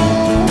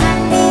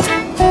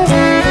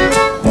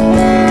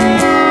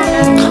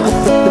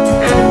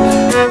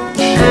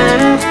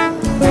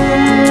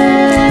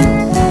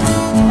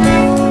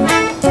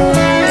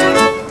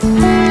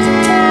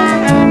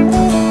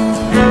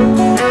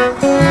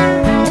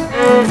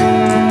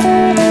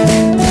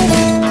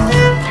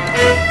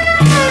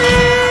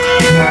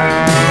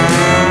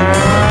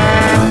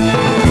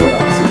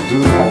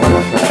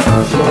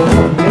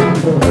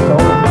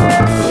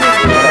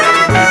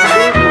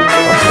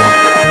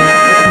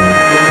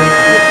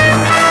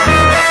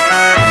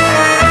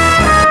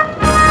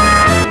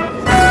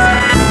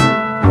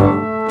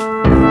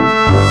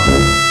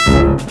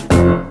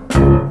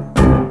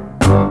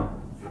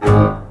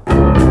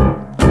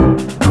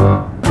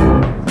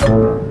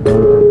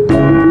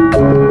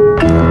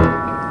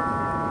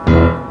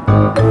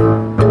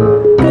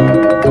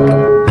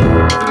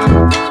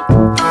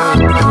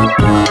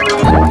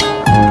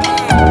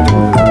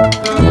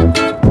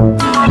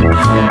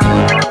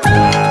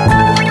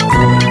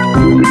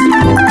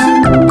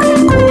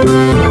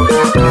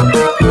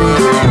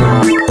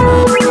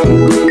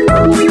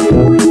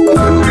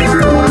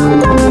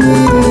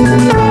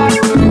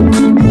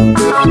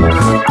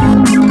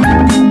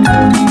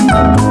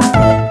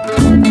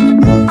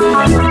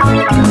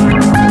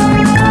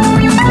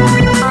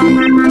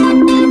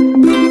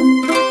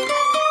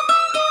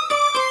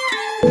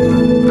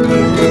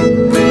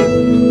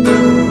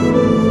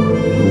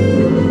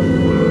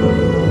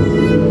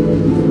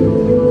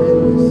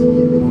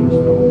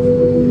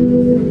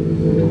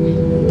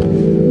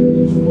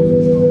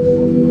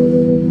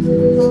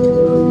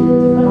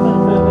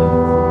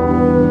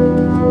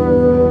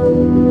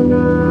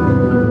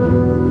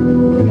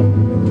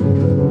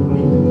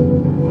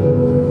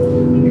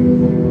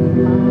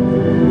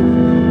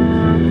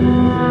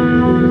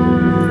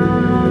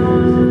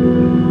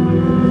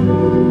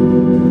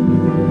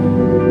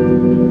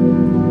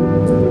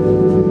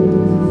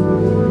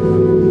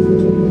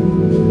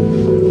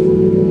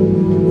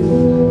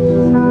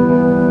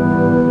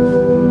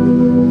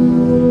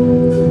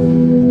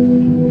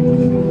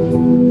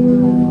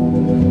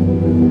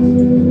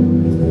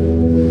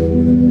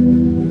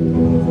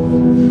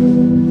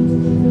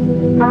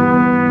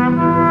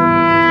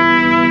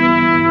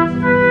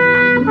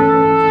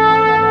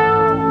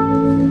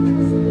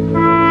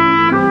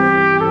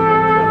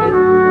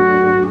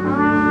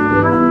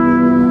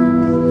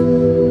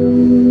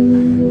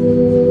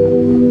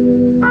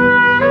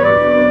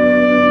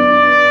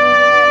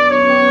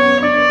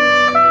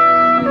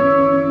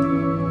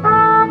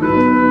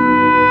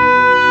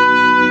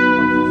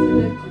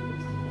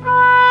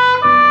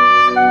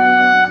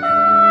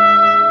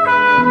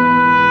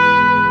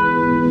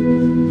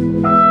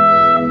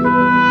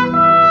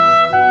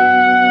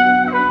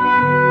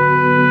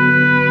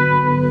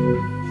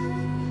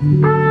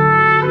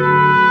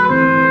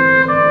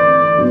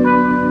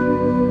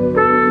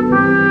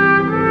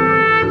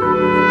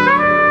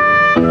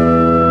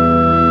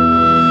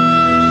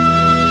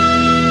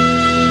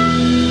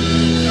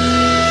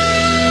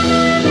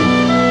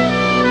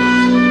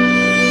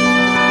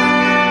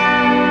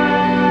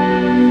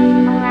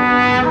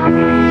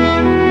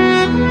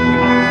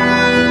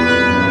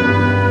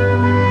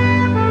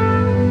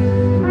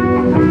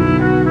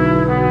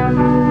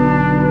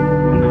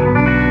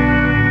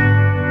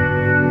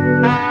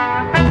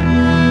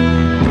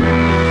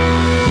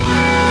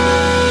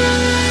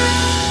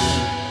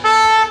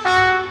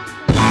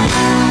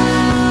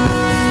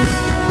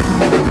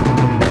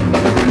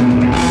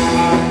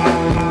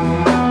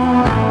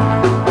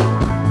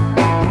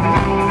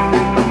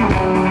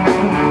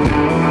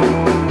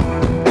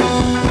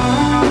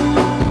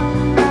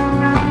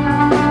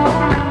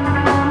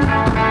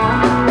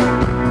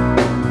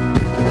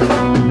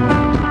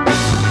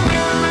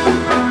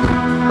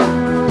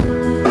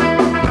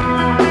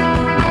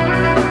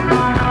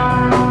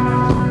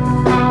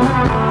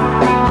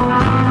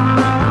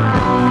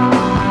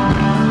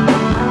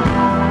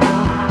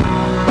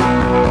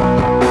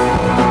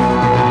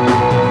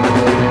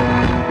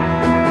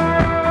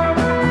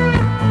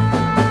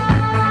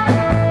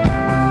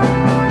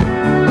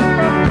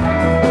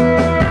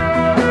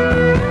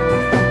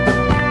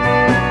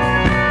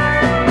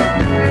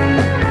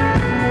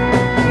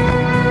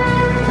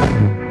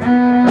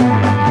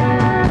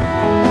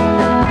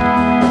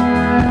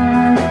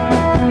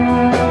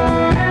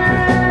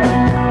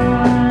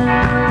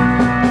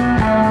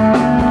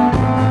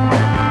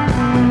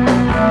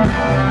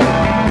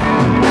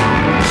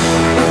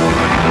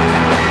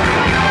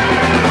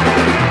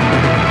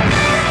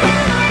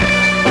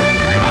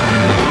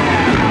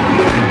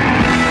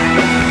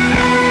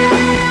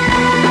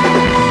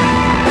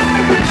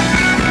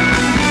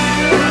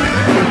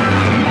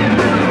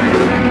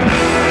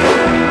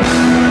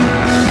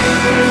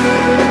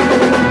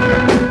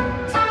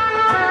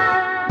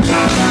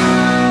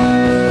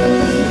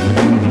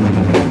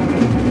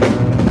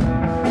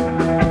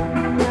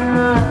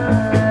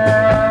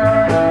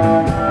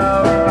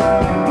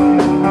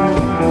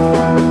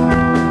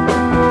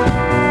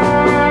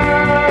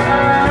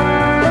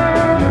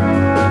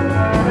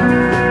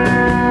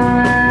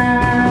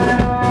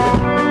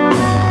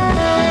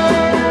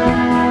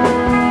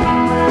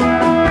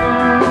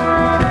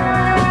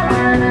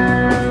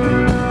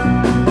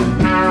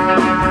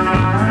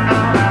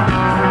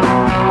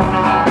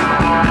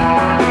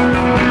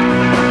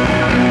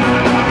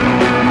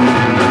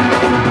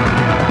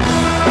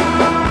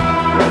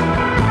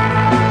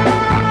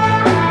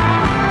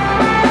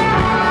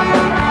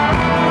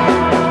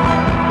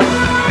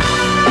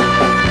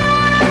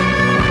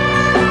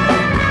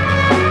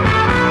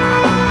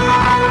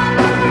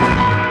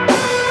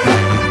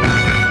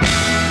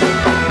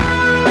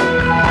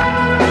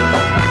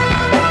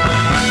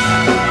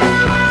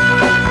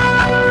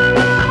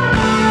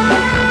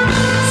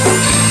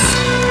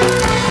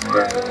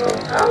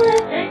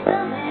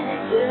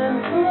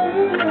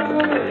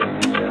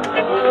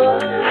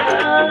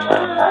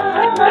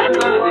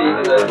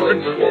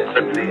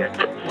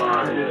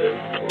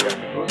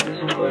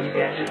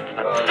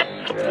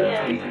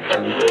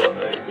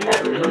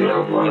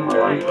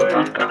 A.P.A.T.T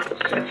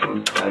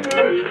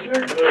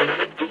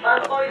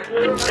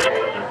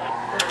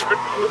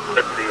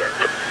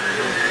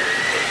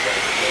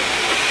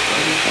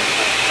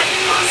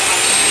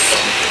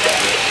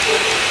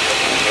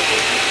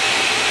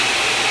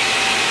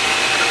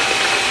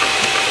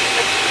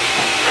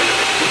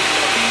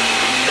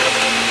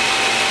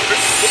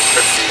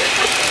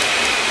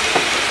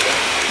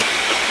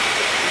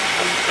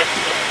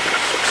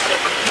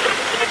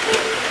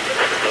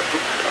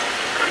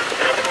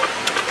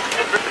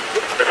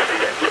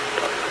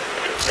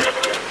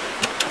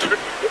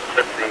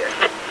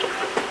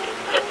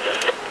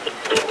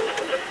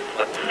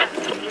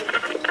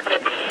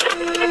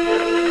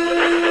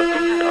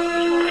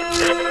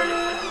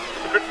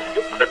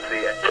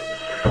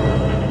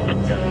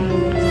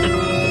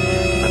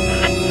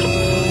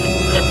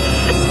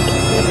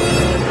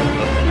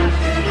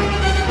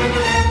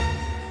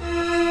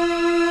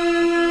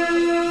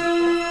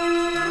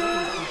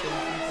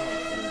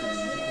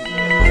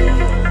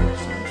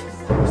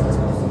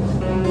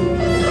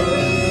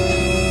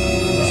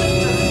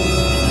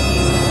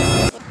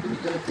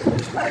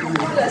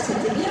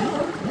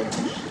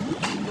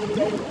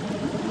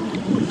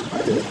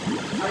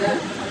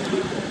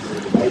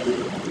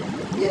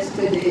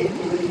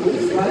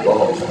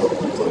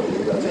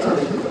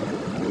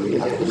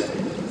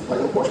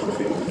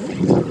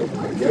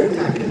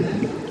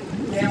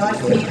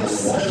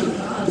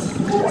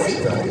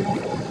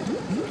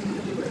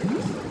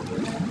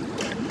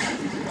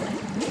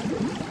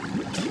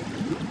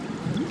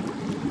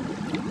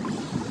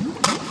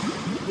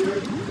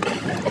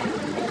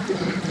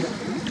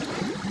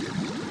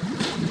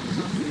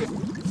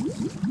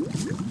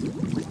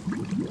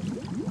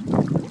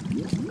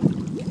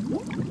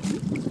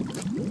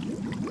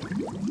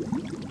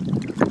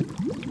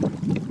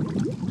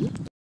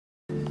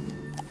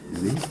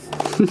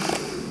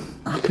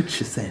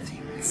setting.